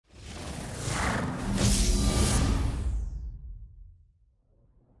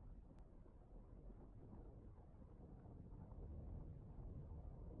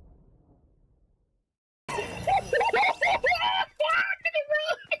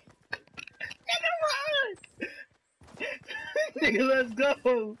Nigga, let's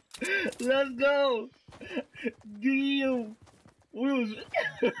go. Let's go. Damn. We was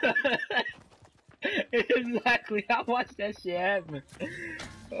exactly. I watched that shit happen.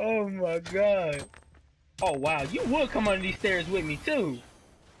 Oh my god. Oh wow, you would come under these stairs with me too.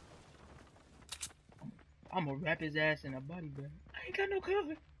 I'm gonna wrap his ass in a body bag. I ain't got no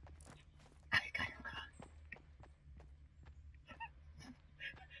cover. I ain't got no cover.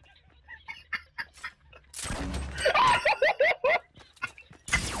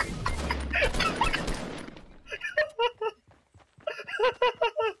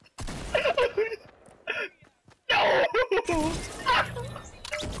 No!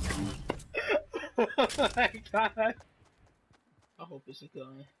 Oh my god. I hope it's a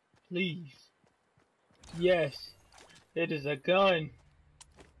gun. Please. Yes. It is a gun.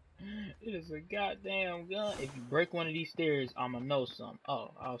 It is a goddamn gun. If you break one of these stairs, I'ma know something.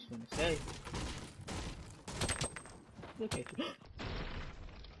 Oh, I was finna say. Look at you.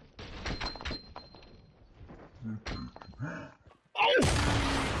 Oh!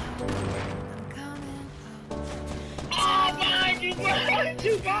 Oh, behind you, behind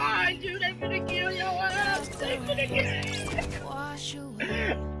you, behind you! They finna kill your ass! They finna kill you!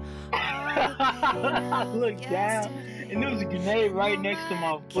 I looked down, and there was a grenade right next to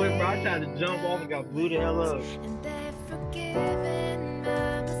my foot, bro. I tried to jump off and got blew the hell up.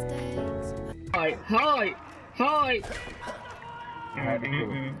 Hi!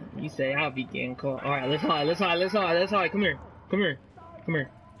 You say I'll be getting caught. Alright, let's hide. Come here.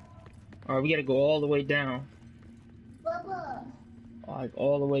 Alright, we gotta go all the way down. Like,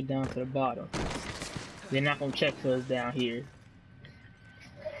 all the way down to the bottom. They're not gonna check for us down here.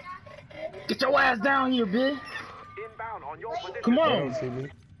 Get your ass down here, bitch! Come on!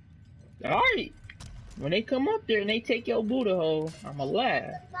 Alright! When they come up there and they take your booty hole, I'ma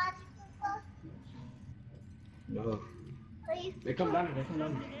laugh. No. They come down.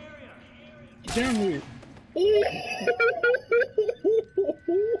 Get down here.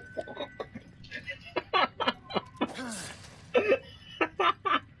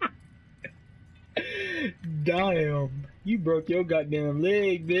 Damn. You broke your goddamn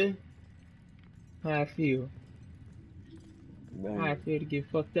leg, bitch. How I feel? Man. How I feel to get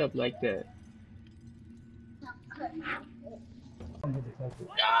fucked up like that? Oh,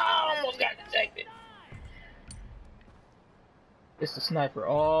 almost got detected. It's the sniper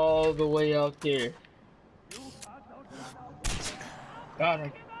all the way out there. Got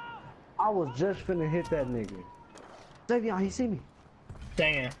him. I was just finna hit that nigga. Davion, he see me.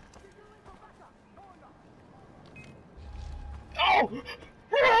 Damn. Oh!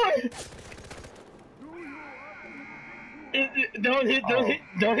 Run! Don't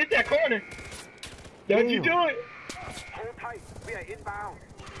hit that corner. Don't you do it. Hold tight. We are inbound.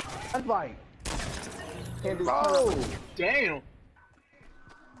 That's right. Oh, damn.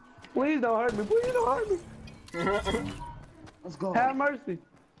 Please don't hurt me. Let's go. Have mercy.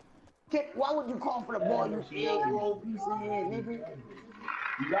 Why would you call for the ball, you egg-roll piece of head, nigga?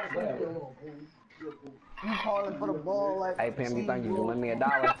 You got it. You calling for the ball like... Hey, pimp, you think you can lend me $1?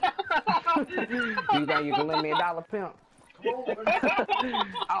 You think you can lend me $1, pimp?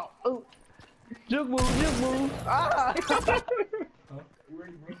 Oh, ooh. Juke move. Ah!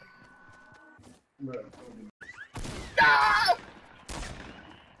 No!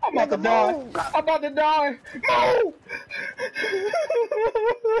 I'm about to die. Move! I'm about to die. Move!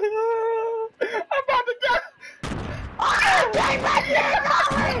 I'm about to die. Oh, take my shit!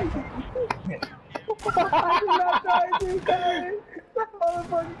 That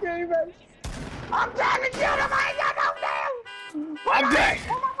motherfucker came back. I'm trying to kill him, I ain't got no damn! I'm dead!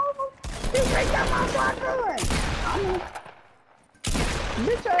 You think that's my shotgun?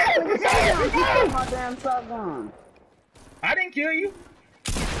 Bitch ass nigga, Get my damn shotgun. I didn't kill you.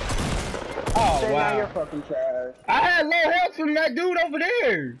 Oh, Say now you're wow. fucking trash. I had low health from that dude over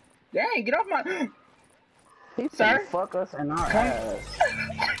there. Dang, get off my... He Sir? said fuck us and our ass.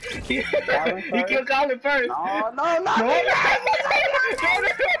 You killed Colin first. No.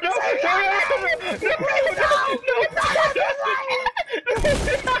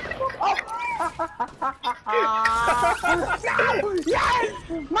 Yes!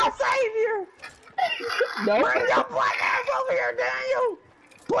 My savior! No. Bring your black ass over here, Daniel!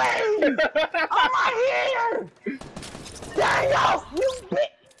 Please! I'm right here! Daniel! You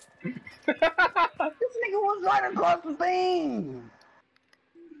bitch! This nigga was right across the thing!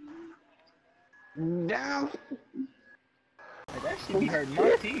 Damn! That shit be hurting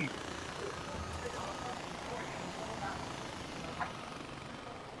my teeth.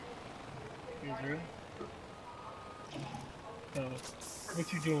 Israel? What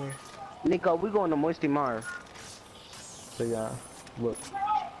you doing? Nico, we going to Moisty Mars. So y'all,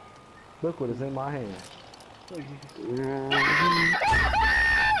 look what is in my hand.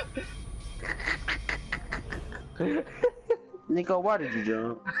 Nico, why did you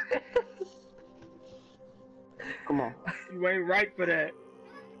jump? Come on. You ain't right for that.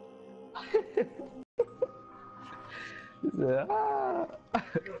 Yeah.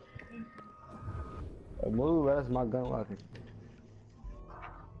 Move, that's my gun locker.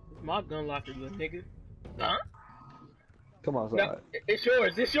 My gun locker, you nigga. Huh? Come on, No, side. it's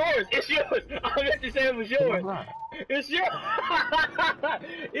yours. It's yours. It's yours. I meant to say it was yours. It's yours.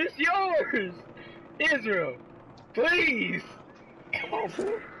 It's yours. Israel, please. Come on,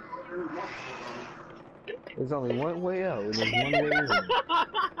 fool. There's only one way out, and there's one way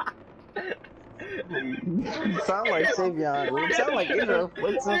in. You sound like Savion. You sound like Israel.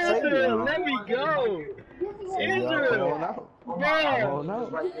 What's up, Israel, Savion? let me go. Israel. Come on out. Come on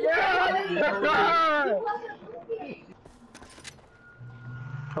out.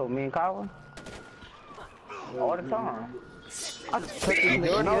 Oh, me and Colin? All the time. I just took this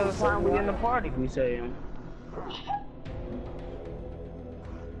nigga all the time we in the party, we say him.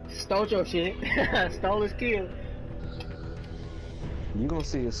 Stole your shit. Stole his kill. You gonna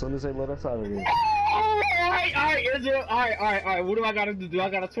see as soon as they let us out of here. Alright, Israel. Alright. What do I gotta do? Do I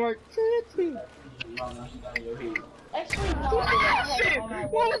gotta twerk? Actually, no. Oh, shit!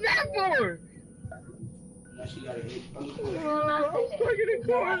 What was that for? I'm stuck in the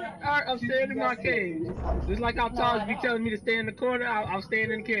corner. Alright, I'm staying in my cage. Just like how Tom's be telling me to stay in the corner, I'm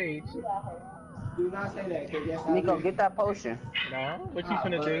staying in the cage. Do not say that, cause that's Nico, get that potion. No, what you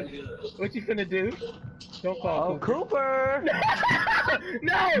finna do? What you finna do? Don't call Cooper.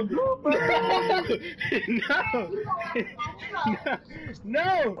 No!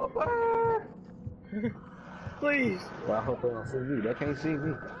 No! Cooper. Please. Well, I hope they don't see me. They can't see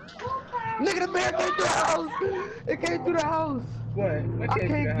me. Nigga, the bear came through the house. It came through the house. What? What I came through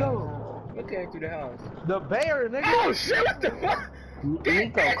the can't house? go. What came through the house? The bear, nigga. Oh shit! What the fuck?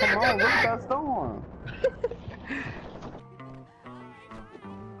 Nico, come on, look at that storm.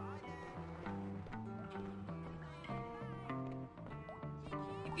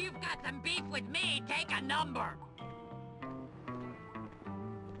 If you've got some beef with me, take a number.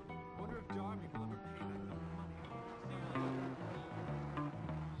 Wonder if Jarmy will ever pay that money.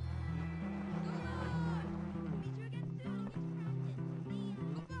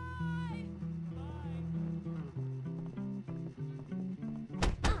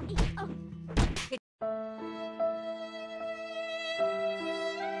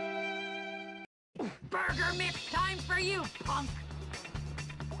 Burger mix time for you, punk.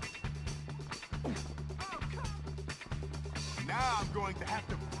 Now I'm going to have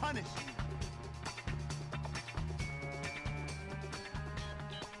to punish you.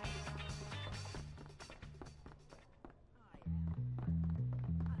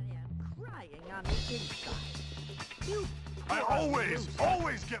 I am crying on the inside. You I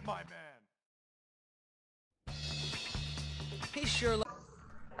always get my man. He sure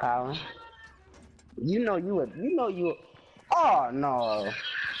Colin. You know you. Oh no.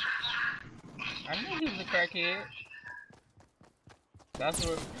 I knew he was a crackhead. That's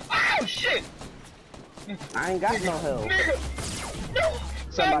what. Oh shit! I ain't got no help. No!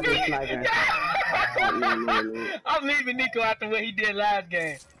 Somebody sniping. I'm leaving Nico after what he did last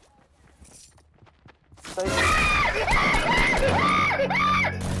game.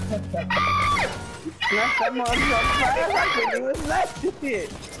 Smash that motherfucker fast. I couldn't even smash this shit.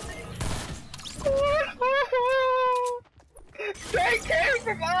 They came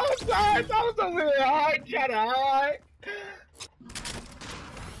from all sides. I was over here hard trying to hide.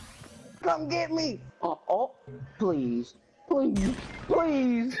 Come get me. Oh, please.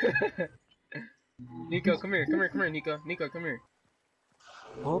 Please. Nico, come here, Nico. Nico, come here.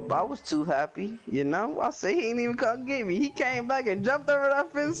 Oh, I was too happy. You know, I say he ain't even come get me. He came back and jumped over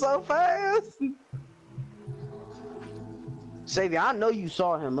that fence so fast. Savior, I know you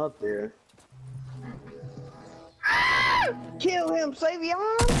saw him up there. Kill him,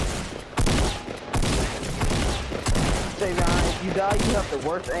 Savion! Savion, if you die, you have the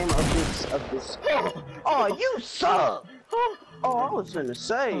worst aim of this. Oh, you suck! Oh, I was gonna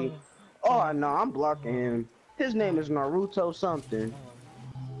say. Oh, no, I'm blocking him. His name is Naruto something.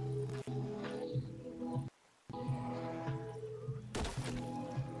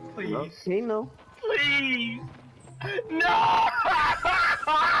 Please. He know. Please. No!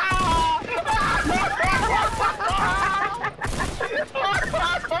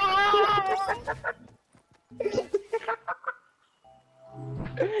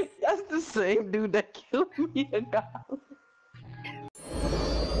 That's the same dude that killed me, guys.